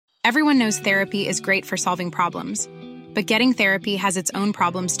Everyone knows therapy is great for solving problems, but getting therapy has its own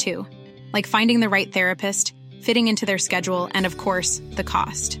problems too, like finding the right therapist, fitting into their schedule, and of course, the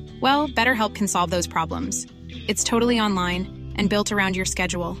cost. Well, BetterHelp can solve those problems. It's totally online and built around your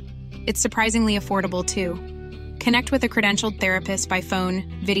schedule. It's surprisingly affordable too. Connect with a credentialed therapist by phone,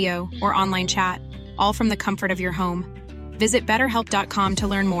 video, or online chat, all from the comfort of your home. Visit BetterHelp.com to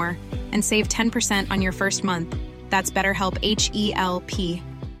learn more and save 10% on your first month. That's BetterHelp, H-E-L-P.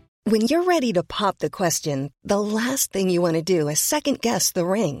 When you're ready to pop the question, the last thing you want to do is second-guess the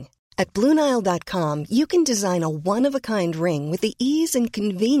ring. At BlueNile.com, you can design a one-of-a-kind ring with the ease and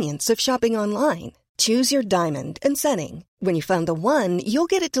convenience of shopping online. Choose your diamond and setting. When you find the one, you'll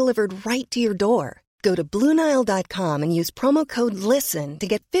get it delivered right to your door. Go to BlueNile.com and use promo code LISTEN to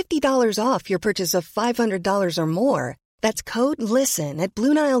get $50 off your purchase of $500 or more. That's code LISTEN at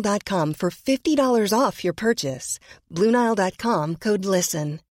BlueNile.com for $50 off your purchase. BlueNile.com, code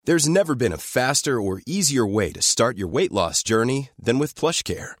LISTEN. There's never been a faster or easier way to start your weight loss journey than with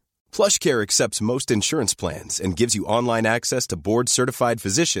PlushCare. PlushCare accepts most insurance plans and gives you online access to board-certified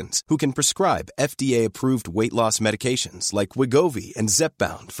physicians who can prescribe FDA-approved weight loss medications like Wegovy and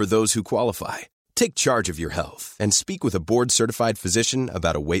Zepbound for those who qualify. Take charge of your health and speak with a board-certified physician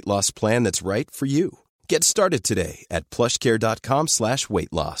about a weight loss plan that's right for you. Get started today at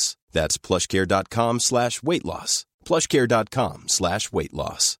plushcare.com/weight loss. That's plushcare.com/weight loss. plushcare.com/weight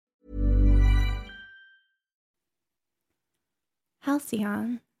loss.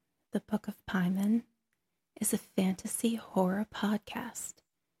 Halcyon, the Book of Paimon, is a fantasy horror podcast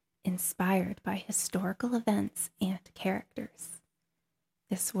inspired by historical events and characters.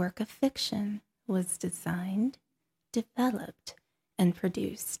 This work of fiction was designed, developed, and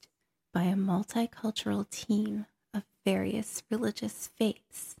produced by a multicultural team of various religious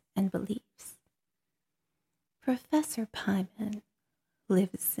faiths and beliefs. Professor Paimon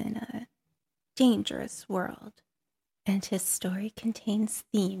lives in a dangerous world, and his story contains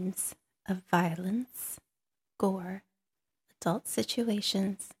themes of violence, gore, adult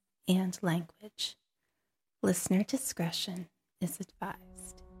situations, and language. Listener discretion is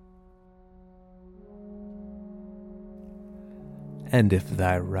advised. And if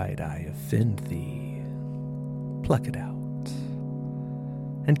thy right eye offend thee, pluck it out,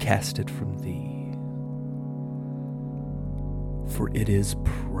 and cast it from thee. For it is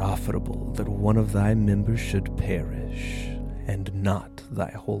profitable that one of thy members should perish, and not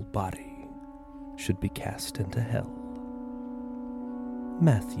thy whole body should be cast into hell.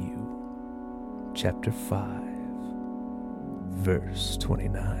 Matthew, chapter 5, verse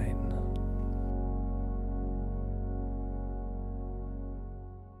 29.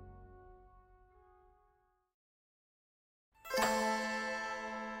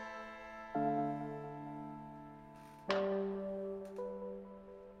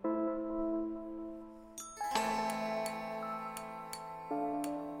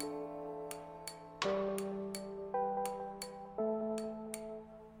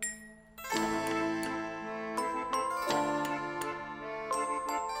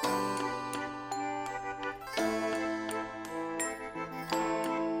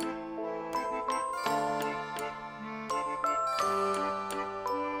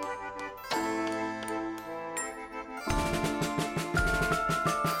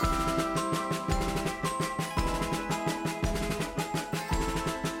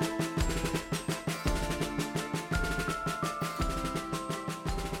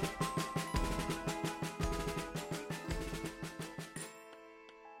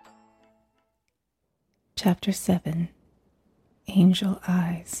 Chapter 7, Angel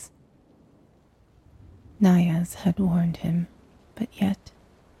Eyes. Nayaz had warned him, but yet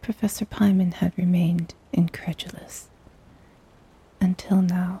Professor Paimon had remained incredulous. Until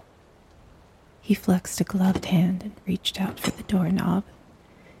now. He flexed a gloved hand and reached out for the doorknob,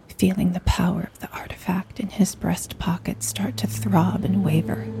 feeling the power of the artifact in his breast pocket start to throb and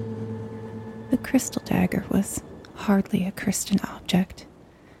waver. The crystal dagger was hardly a Christian object,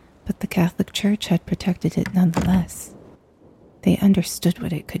 but the Catholic Church had protected it nonetheless. They understood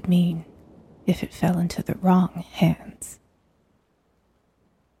what it could mean if it fell into the wrong hands.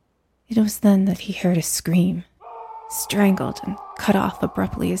 It was then that he heard a scream, strangled and cut off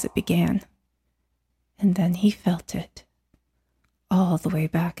abruptly as it began. And then he felt it, all the way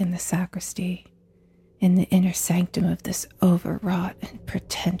back in the sacristy, in the inner sanctum of this overwrought and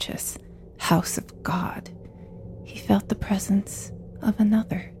pretentious house of God. He felt the presence of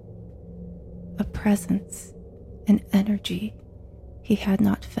another. A presence, an energy he had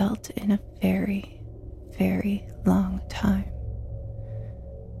not felt in a very, very long time.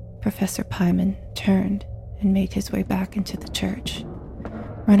 Professor Paimon turned and made his way back into the church,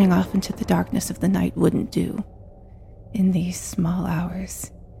 Running off into the darkness of the night wouldn't do. In these small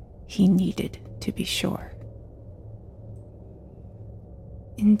hours, he needed to be sure.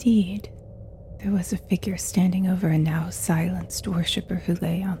 Indeed, there was a figure standing over a now silenced worshiper who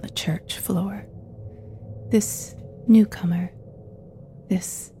lay on the church floor. This newcomer,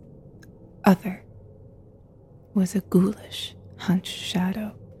 this other, was a ghoulish, hunched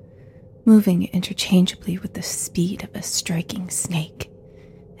shadow, moving interchangeably with the speed of a striking snake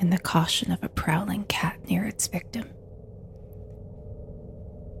and the caution of a prowling cat near its victim.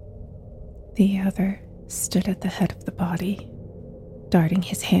 The other stood at the head of the body, darting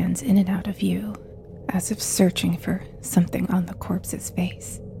his hands in and out of view, as if searching for something on the corpse's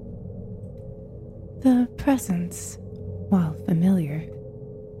face. The presence, while familiar,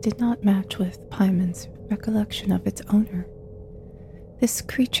 did not match with Pymon's recollection of its owner. This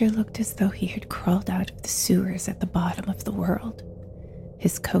creature looked as though he had crawled out of the sewers at the bottom of the world.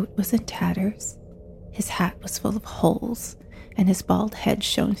 His coat was in tatters, his hat was full of holes, and his bald head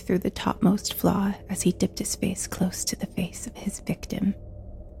shone through the topmost flaw as he dipped his face close to the face of his victim.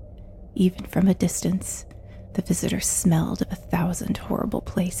 Even from a distance, the visitor smelled of 1,000 horrible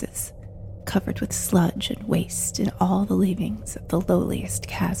places, covered with sludge and waste and all the leavings of the lowliest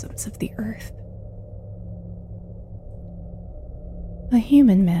chasms of the earth. A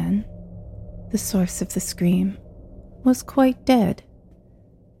human man, the source of the scream, was quite dead.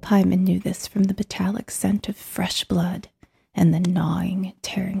 Pymon knew this from the metallic scent of fresh blood and the gnawing,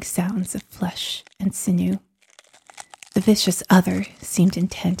 tearing sounds of flesh and sinew. The vicious other seemed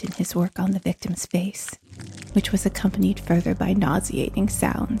intent in his work on the victim's face, which was accompanied further by nauseating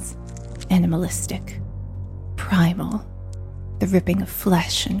sounds, animalistic, primal, the ripping of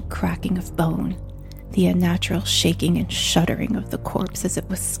flesh and cracking of bone, the unnatural shaking and shuddering of the corpse as it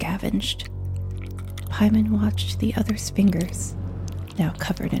was scavenged. Pymon watched the other's fingers, now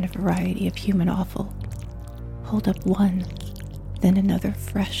covered in a variety of human offal, hold up one, then another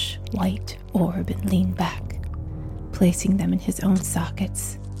fresh, white orb and lean back, placing them in his own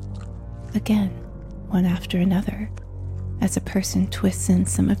sockets. Again, one after another, as a person twists in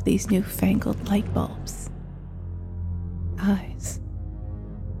some of these newfangled light bulbs. Eyes.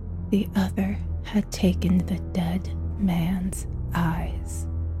 The other had taken the dead man's eyes.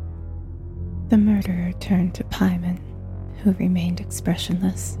 The murderer turned to Pymon, who remained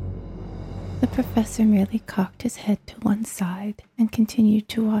expressionless. The professor merely cocked his head to one side and continued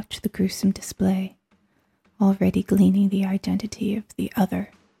to watch the gruesome display, already gleaning the identity of the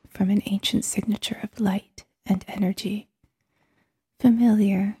other from an ancient signature of light and energy.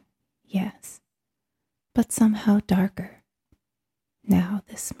 Familiar, yes, but somehow darker. Now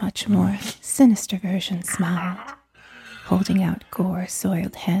this much more sinister version smiled, holding out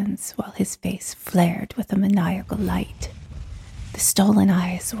gore-soiled hands while his face flared with a maniacal light. The stolen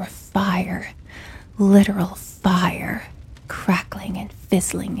eyes were fire, literal fire, crackling and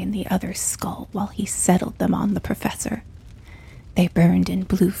fizzling in the other's skull while he settled them on the professor. They burned in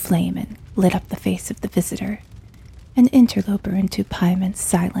blue flame and lit up the face of the visitor, an interloper into Pymon's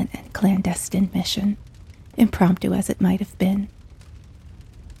silent and clandestine mission, impromptu as it might have been.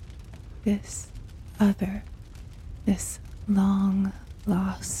 This other, this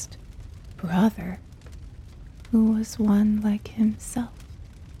long-lost brother, who was one like himself.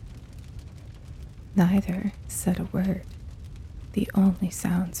 Neither said a word. The only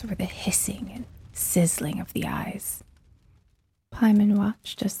sounds were the hissing and sizzling of the eyes. Pymon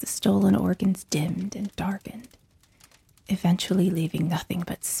watched as the stolen organs dimmed and darkened, eventually leaving nothing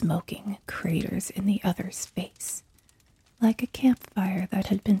but smoking craters in the other's face, like a campfire that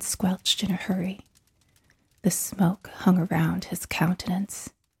had been squelched in a hurry. The smoke hung around his countenance,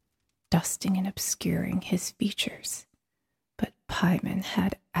 dusting and obscuring his features, but Pymon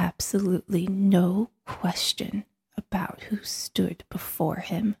had absolutely no question about who stood before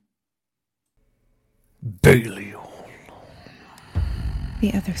him. Belial.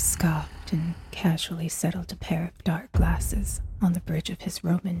 The other scoffed and casually settled a pair of dark glasses on the bridge of his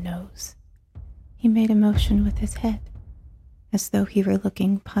Roman nose. He made a motion with his head, as though he were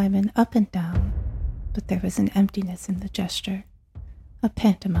looking Pymon up and down, but there was an emptiness in the gesture, a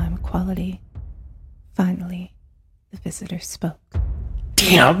pantomime quality. Finally, the visitor spoke.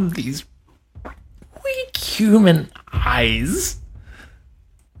 Damn these weak human eyes.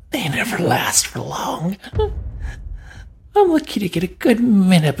 They never last for long. I'm lucky to get a good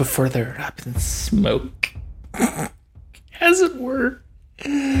minute before they're up in smoke. As it were.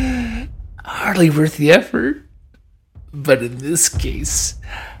 Hardly worth the effort. But in this case,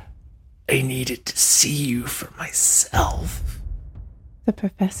 I needed to see you for myself. The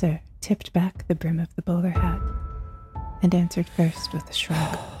professor tipped back the brim of the bowler hat, and answered first with a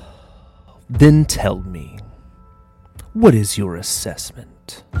shrug. Then tell me, what is your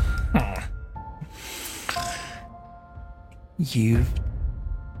assessment? You've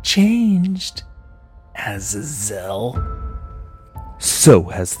changed, Azazel. So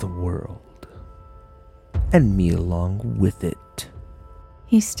has the world, and me along with it.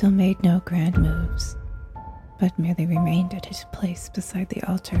 He still made no grand moves, but merely remained at his place beside the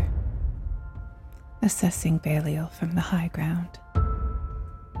altar, assessing Belial from the high ground.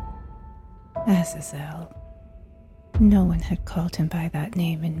 Azazel. No one had called him by that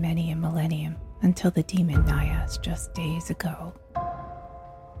name in many a millennium until the demon Nyas just days ago.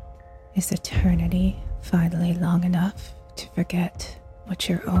 Is eternity finally long enough to forget what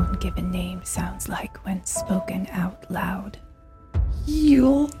your own given name sounds like when spoken out loud?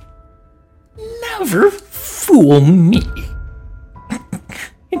 You'll never fool me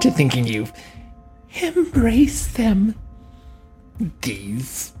into thinking you've embraced them.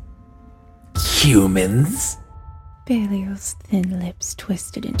 These humans. Belial's thin lips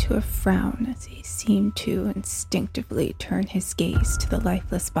twisted into a frown as he seemed to instinctively turn his gaze to the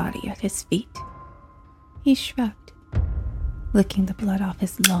lifeless body at his feet. He shrugged, licking the blood off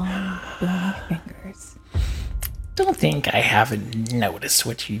his long, bony fingers. Don't think I haven't noticed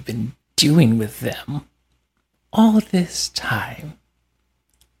what you've been doing with them all this time.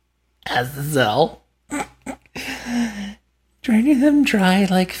 Azazel. Draining them dry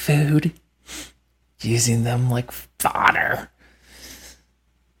like food. Using them like fodder.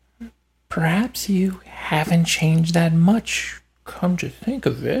 Perhaps you haven't changed that much, come to think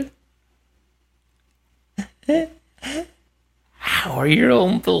of it. How are your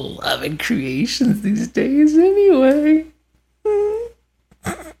own beloved creations these days, anyway?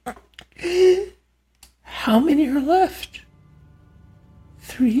 How many are left?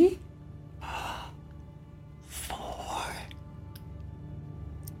 3? 4.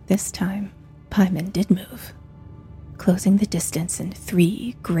 This time, Paimon did move, closing the distance in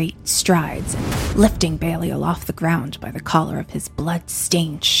 3 great strides and lifting Belial off the ground by the collar of his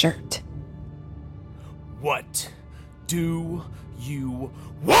blood-stained shirt. What do you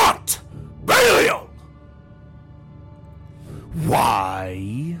want, Belial?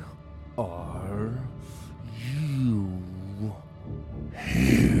 Why are you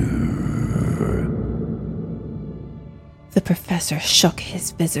here? The professor shook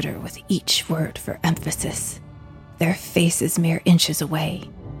his visitor with each word for emphasis, their faces mere inches away.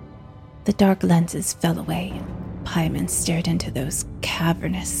 The dark lenses fell away, and Paimon stared into those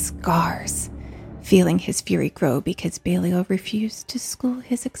cavernous scars, feeling his fury grow because Belial refused to school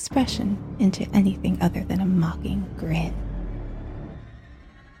his expression into anything other than a mocking grin.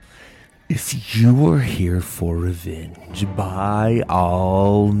 If you are here for revenge, by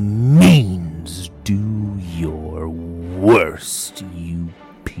all means do your worst, you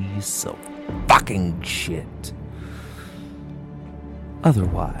piece of fucking shit.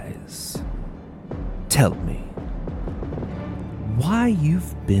 Otherwise, tell me why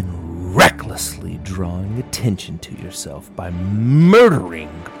you've been recklessly drawing attention to yourself by murdering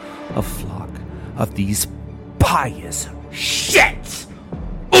a flock of these pious shits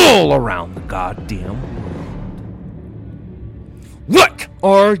all around the goddamn world. What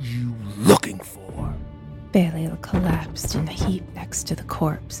are you looking for? Belial collapsed in a heap next to the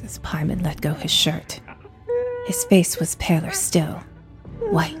corpse as Paimon let go his shirt. His face was paler still,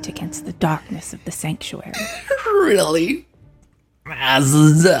 white against the darkness of the sanctuary. Really?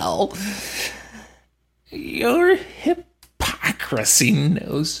 Azazel, your hypocrisy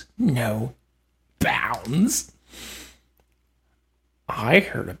knows no bounds. I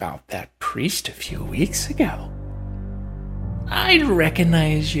heard about that priest a few weeks ago. I'd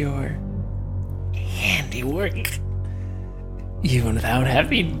recognize your handiwork, even without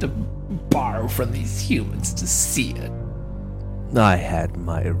having to borrow from these humans to see it. I had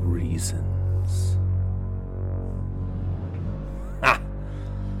my reasons. Ha!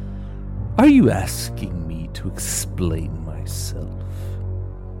 Are you asking me to explain myself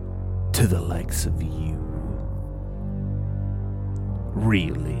to the likes of you?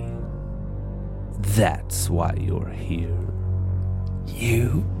 Really? That's why you're here?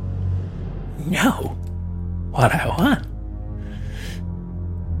 You know what I want.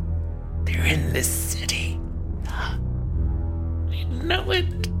 They're in this city. I know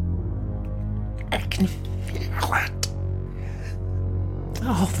it. I can feel it.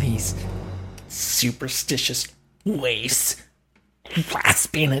 All these superstitious waifs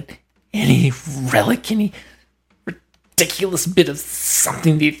grasping at any relic, any ridiculous bit of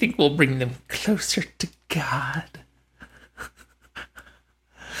something they think will bring them closer to God.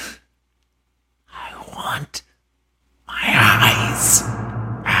 I want my eyes,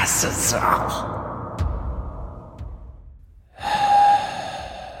 Azazel.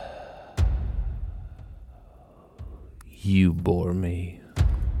 You bore me.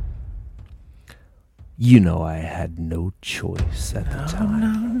 You know I had no choice at the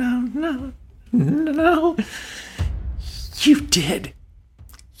time. No. You did.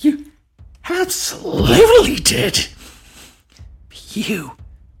 You absolutely did. You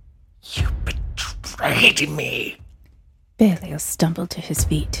betrayed me. Belial stumbled to his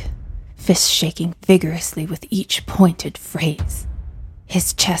feet, fists shaking vigorously with each pointed phrase.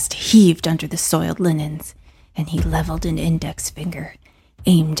 His chest heaved under the soiled linens, and he leveled an index finger,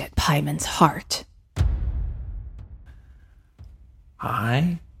 aimed at Pymon's heart.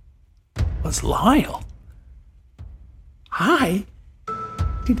 I was loyal. I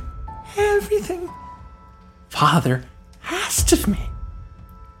did everything Father asked of me.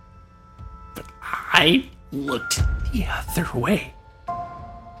 But I looked the other way.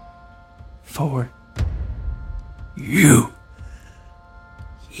 For you.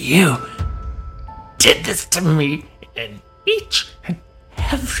 You did this to me in each and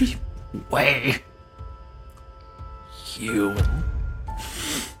every way. You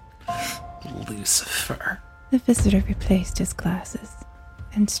and Lucifer. The visitor replaced his glasses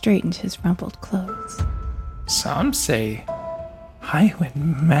and straightened his rumpled clothes. Some say I went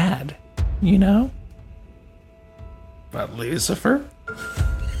mad, you know? But Lucifer?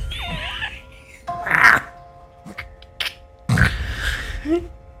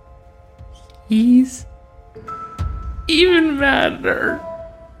 He's even madder.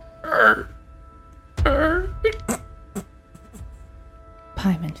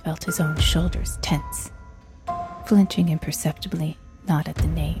 Pymon felt his own shoulders tense, flinching imperceptibly, not at the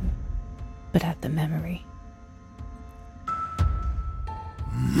name, but at the memory.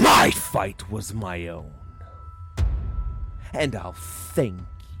 My fight was my own. And I'll thank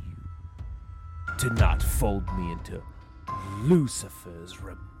you to not fold me into Lucifer's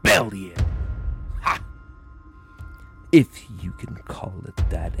rebellion. Ha! If you can call it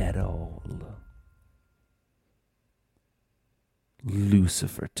that at all.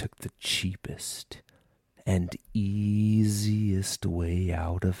 Lucifer took the cheapest and easiest way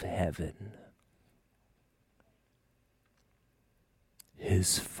out of heaven.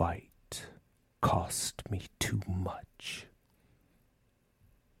 His fight cost me too much.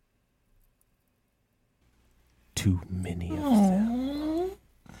 Too many of them.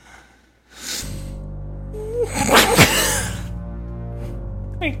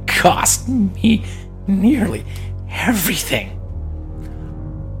 It cost me nearly everything.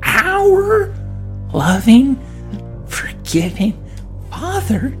 Our loving, forgiving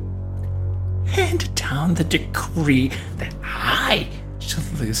Father handed down the decree that I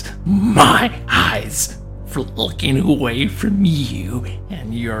should lose my eyes for looking away from you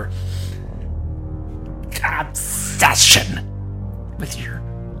and your obsession with your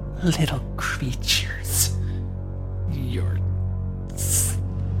little creatures. Your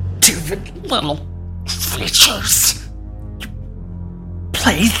stupid little creatures.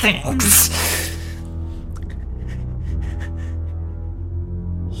 Playthings.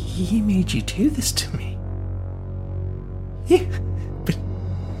 He made you do this to me. But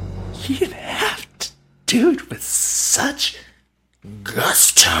you didn't have to do it with such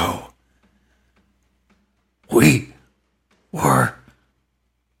gusto. We were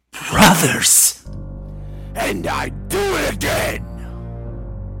brothers. And I'd do it again.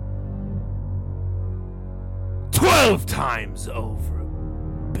 12 times over,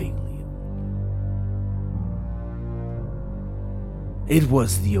 Belial. It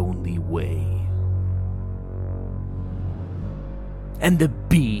was the only way. And the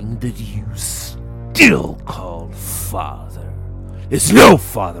being that you still call father is no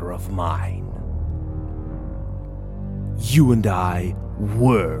father of mine. You and I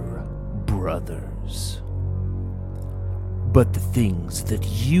were brothers. But the things that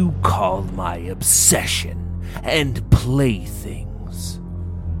you call my obsession and playthings,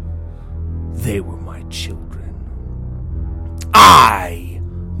 they were my children. I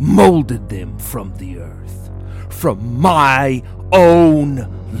molded them from the earth, from my own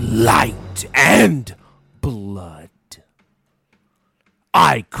light and blood.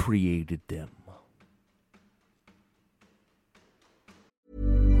 I created them.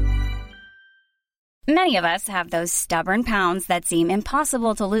 Many of us have those stubborn pounds that seem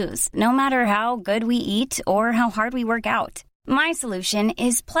impossible to lose, no matter how good we eat or how hard we work out. My solution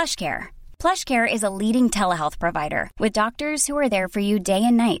is PlushCare. PlushCare is a leading telehealth provider with doctors who are there for you day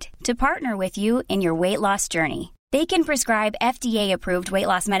and night to partner with you in your weight loss journey. They can prescribe FDA-approved weight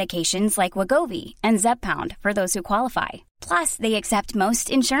loss medications like Wegovy and Zepbound for those who qualify. Plus, they accept most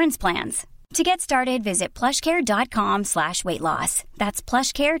insurance plans. To get started, visit plushcare.com/weightloss. That's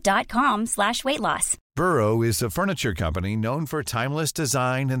plushcare.com/weightloss. Burrow is a furniture company known for timeless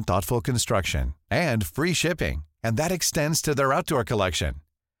design and thoughtful construction, and free shipping, and that extends to their outdoor collection.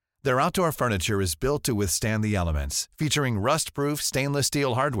 Their outdoor furniture is built to withstand the elements, featuring rust-proof stainless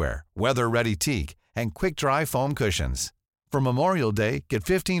steel hardware, weather-ready teak, and quick-dry foam cushions. For Memorial Day, get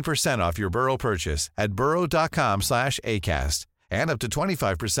 15% off your Burrow purchase at burrow.com/acast, and up to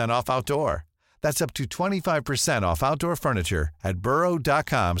 25% off outdoor. That's up to 25% off outdoor furniture at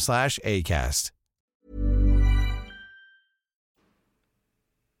burrow.com/acast.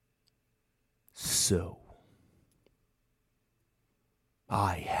 So,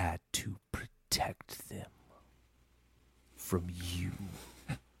 I had to protect them from you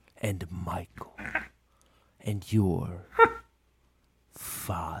and Michael and your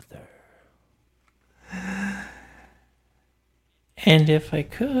father. And if I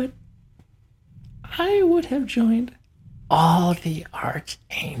could, I would have joined all the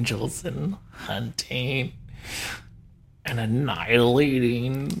archangels in hunting and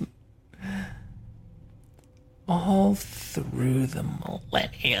annihilating all through the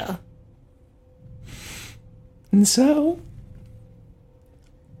millennia. And so,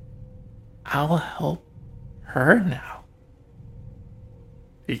 I'll help her now,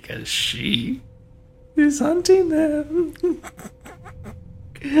 because she is hunting them.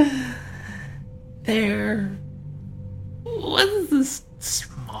 There was this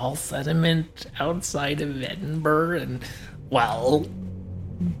small settlement outside of Edinburgh, and, well,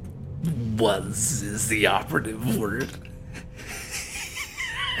 was is the operative word.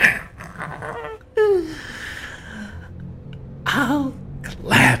 I'll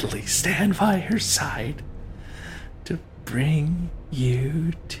gladly stand by her side to bring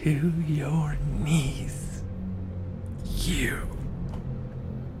you to your knees. You,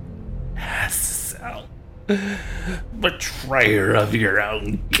 Hassel, betrayer of your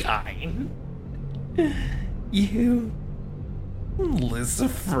own kind. You,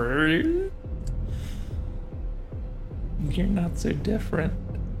 Lucifer, you're not so different.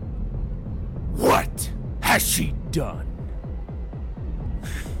 What has she done?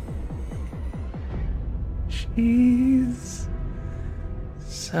 She's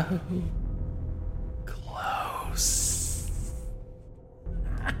so close.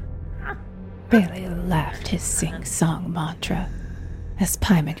 Belial laughed his sing-song mantra as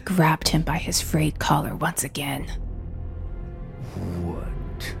Paimon grabbed him by his frayed collar once again.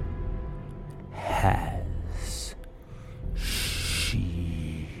 What has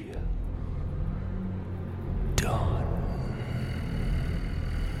she done?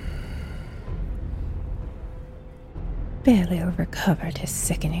 Belial recovered his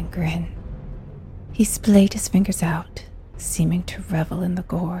sickening grin. He splayed his fingers out, seeming to revel in the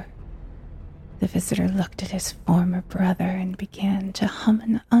gore. The visitor looked at his former brother and began to hum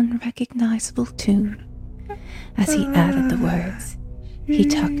an unrecognizable tune. As he added the words, he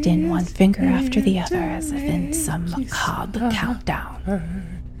tucked in one finger after the other as if in some macabre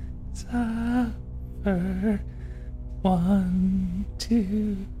countdown. Suffer 1,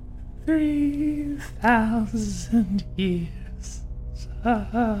 2, 3,000 years.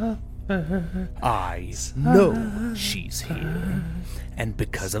 Suffer. I know she's here, and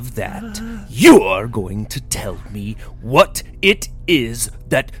because of that, you're going to tell me what it is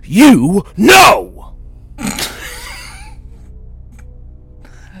that you know!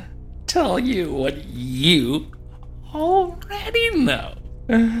 Tell you what you already know.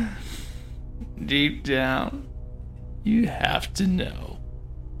 Deep down, you have to know.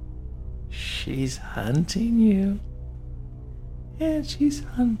 She's hunting you. And she's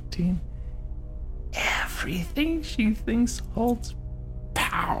hunting everything she thinks holds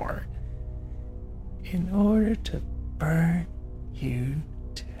power in order to burn you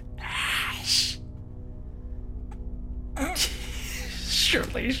to ash.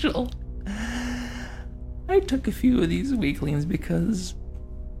 Surely she'll... I took a few of these weaklings because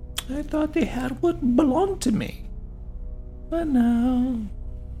I thought they had what belonged to me. But no,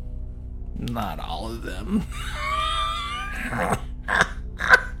 not all of them.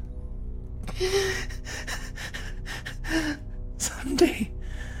 Someday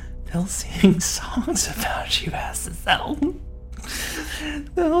they'll sing songs about you, Azazel.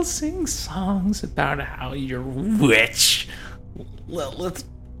 They'll sing songs about how your witch Lilith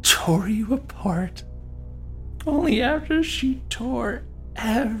tore you apart. Only after she tore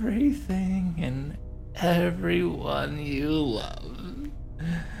everything and everyone you loved.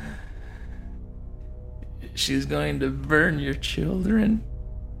 she's going to burn your children.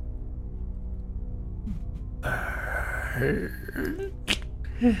 Burn.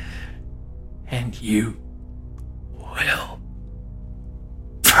 And you will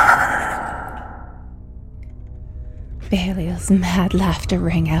burn. Belial's mad laughter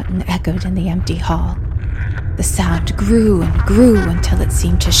rang out and echoed in the empty hall. The sound grew and grew until it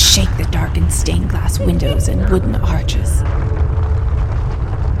seemed to shake the darkened stained glass windows and wooden arches.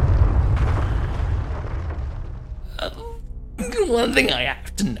 One thing I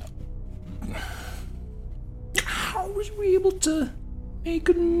have to know. How were you able to make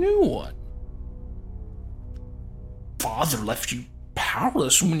a new one? Father left you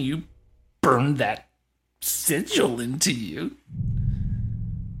powerless when you burned that sigil into you.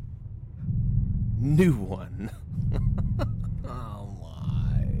 New one.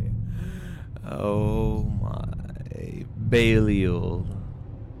 Oh my. Belial.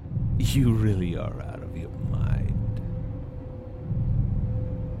 You really are out of your mind.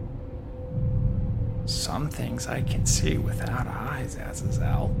 Some things I can see without eyes,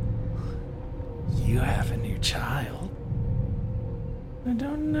 Azazel. You have a new child. I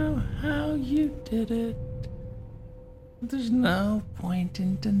don't know how you did it. There's no point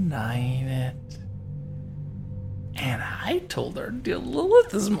in denying it. And I told her to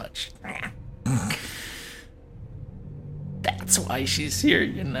Lilith as much. That's why she's here,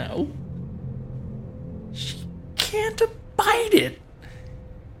 you know. She can't abide it.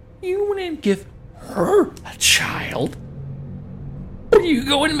 You wouldn't give her a child. Are you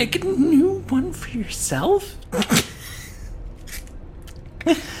going to make a new one for yourself?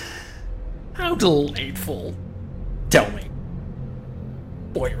 How delightful. Tell me,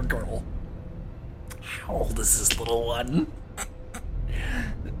 boy or girl, how old is this little one?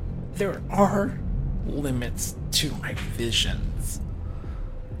 There are limits to my visions.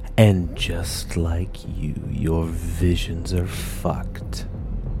 And just like you, your visions are fucked.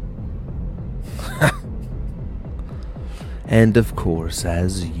 And of course,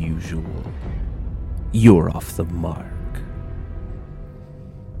 as usual, you're off the mark.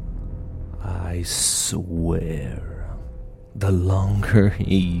 I swear, the longer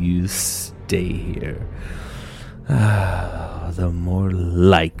you stay here, the more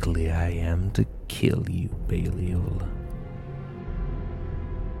likely I am to kill you, Belial.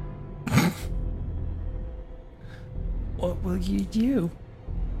 What will you do?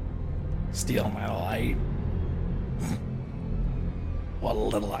 Steal my light? What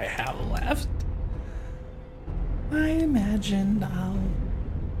little I have left? I imagined I'll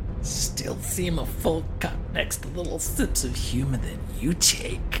still seem a full cup next to little sips of humor that you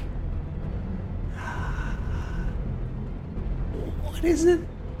take. What is it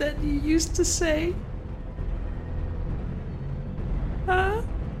that you used to say? Huh?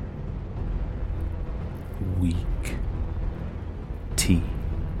 Weak tea.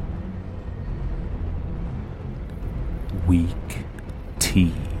 Weak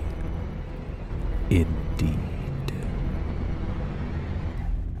tea. Indeed.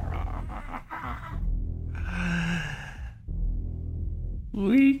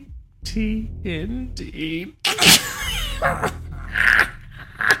 Weak tea indeed.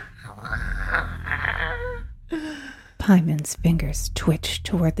 Pymon's fingers twitched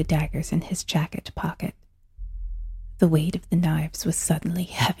toward the daggers in his jacket pocket. The weight of the knives was suddenly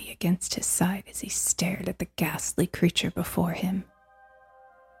heavy against his side as he stared at the ghastly creature before him.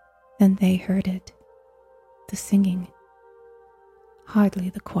 Then they heard it, the singing. Hardly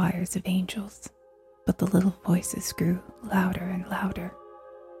the choirs of angels, but the little voices grew louder and louder.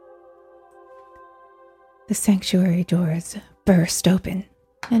 The sanctuary doors burst open,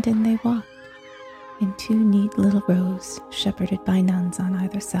 and in they walked, in two neat little rows shepherded by nuns on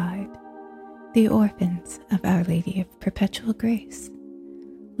either side, the orphans of Our Lady of Perpetual Grace,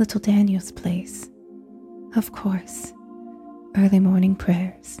 little Daniel's place, of course, early morning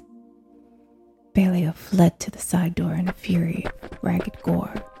prayers. Belial fled to the side door in a fury of ragged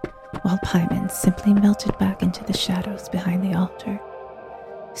gore, while Pymon simply melted back into the shadows behind the altar.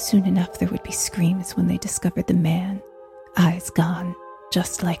 Soon enough there would be screams when they discovered the man, eyes gone,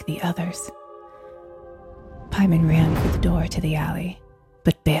 just like the others. Pymon ran for the door to the alley,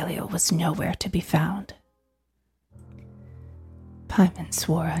 but Belial was nowhere to be found. Pymon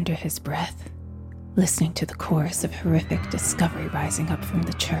swore under his breath, listening to the chorus of horrific discovery rising up from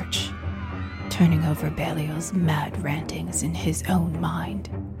the church, turning over Belial's mad rantings in his own mind.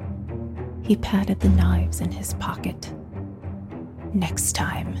 He patted the knives in his pocket. Next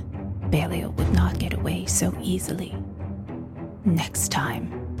time, Belial would not get away so easily. Next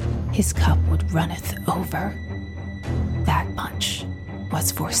time, his cup would runneth over. That much was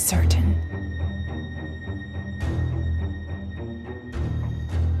for certain.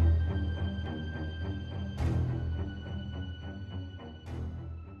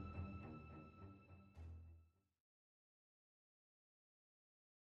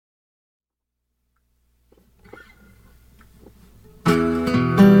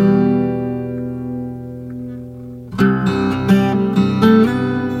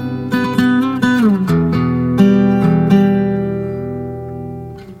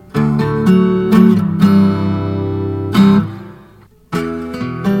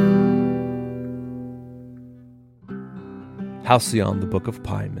 Halcyon, the Book of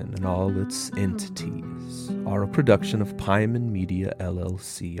Paimon, and all its entities are a production of Paimon Media,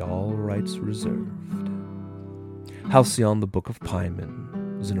 LLC, all rights reserved. Halcyon, the Book of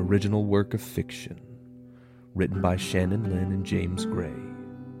Paimon is an original work of fiction, written by Shannon Lynn and James Gray,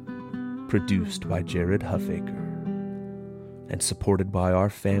 produced by Jared Huffaker, and supported by our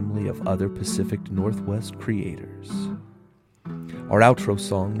family of other Pacific Northwest creators. Our outro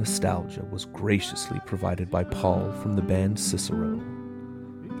song, Nostalgia, was graciously provided by Paul from the band Cicero.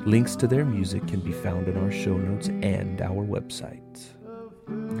 Links to their music can be found in our show notes and our website.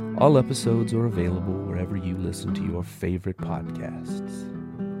 All episodes are available wherever you listen to your favorite podcasts.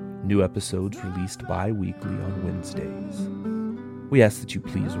 New episodes released bi-weekly on Wednesdays. We ask that you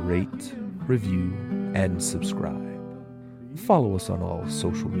please rate, review, and subscribe. Follow us on all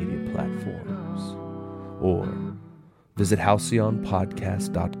social media platforms. Or visit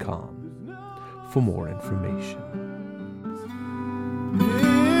halcyonpodcast.com for more information.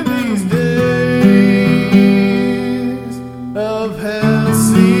 In these days of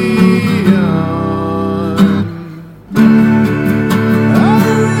Halcyon, I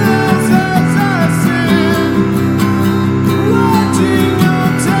realize as I sit watching your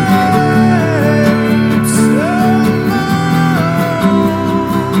tapes of my own.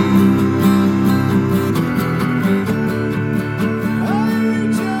 I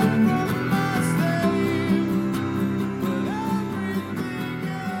reach out for my slave, but everything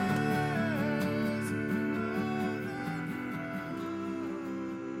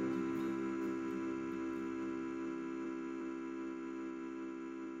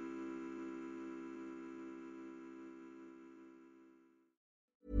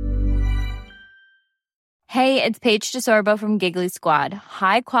else. Hey, it's Paige DeSorbo from Giggly Squad.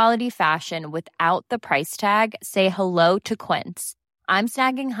 High quality fashion without the price tag. Say hello to Quince. I'm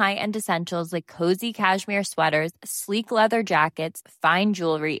snagging high-end essentials like cozy cashmere sweaters, sleek leather jackets, fine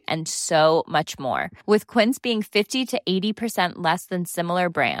jewelry, and so much more. With Quince being 50 to 80% less than similar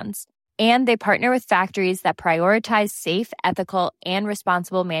brands. And they partner with factories that prioritize safe, ethical, and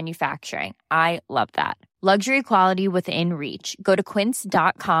responsible manufacturing. I love that. Luxury quality within reach. Go to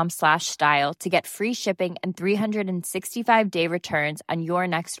quince.com/style to get free shipping and 365-day returns on your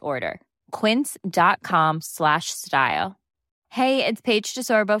next order. Quince.com/style. Hey, it's Paige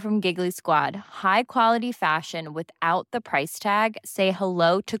DeSorbo from Giggly Squad. High quality fashion without the price tag. Say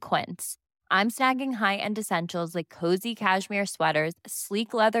hello to Quince. I'm snagging high-end essentials like cozy cashmere sweaters,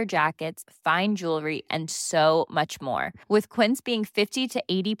 sleek leather jackets, fine jewelry, and so much more. With Quince being 50 to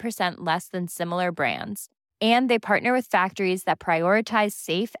 80% less than similar brands. And they partner with factories that prioritize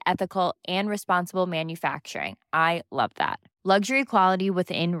safe, ethical, and responsible manufacturing. I love that. Luxury quality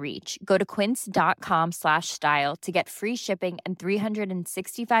within reach. Go to quince.com/style to get free shipping and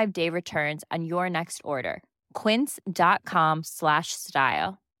 365-day returns on your next order.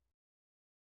 Quince.com/style.